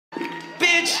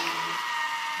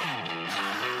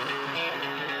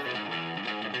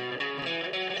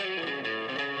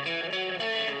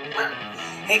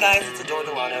Hey guys, it's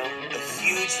DELANO. A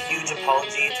huge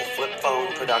apology to Flip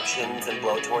Phone Productions and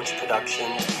Blowtorch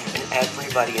Productions and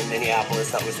everybody in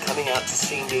Minneapolis that was coming out to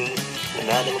see me and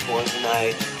Amanda LaFleur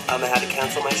tonight. I had to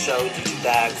cancel my show due to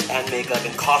bags and makeup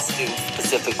and costumes.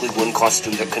 Specifically, one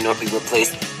costume that could not be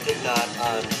replaced did not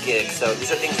gig. So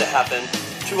these are things that happen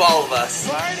to all of us.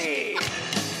 Party!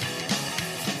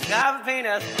 You have a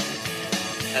penis.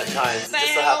 At times. It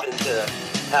just so happened to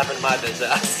happen to my bitch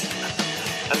ass.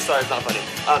 I'm sorry, it's not funny.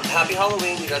 Happy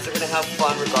Halloween. You guys are going to have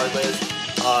fun regardless.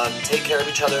 Take care of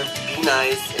each other. Be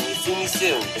nice. And you see me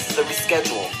soon. This is a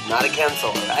reschedule, not a cancel,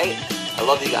 alright? I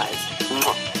love you guys.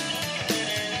 Mwah.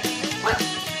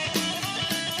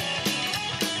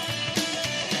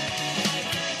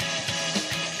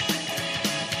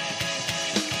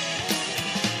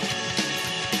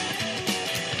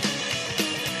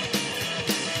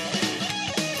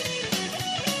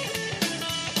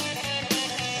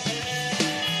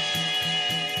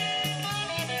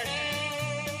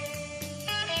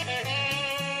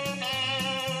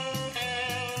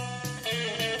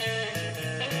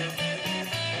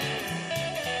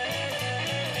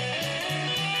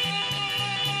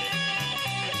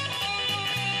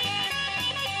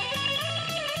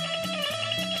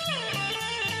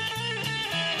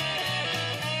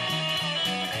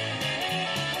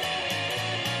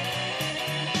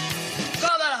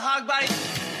 Body,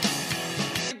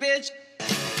 bitch.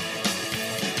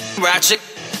 Ratchet.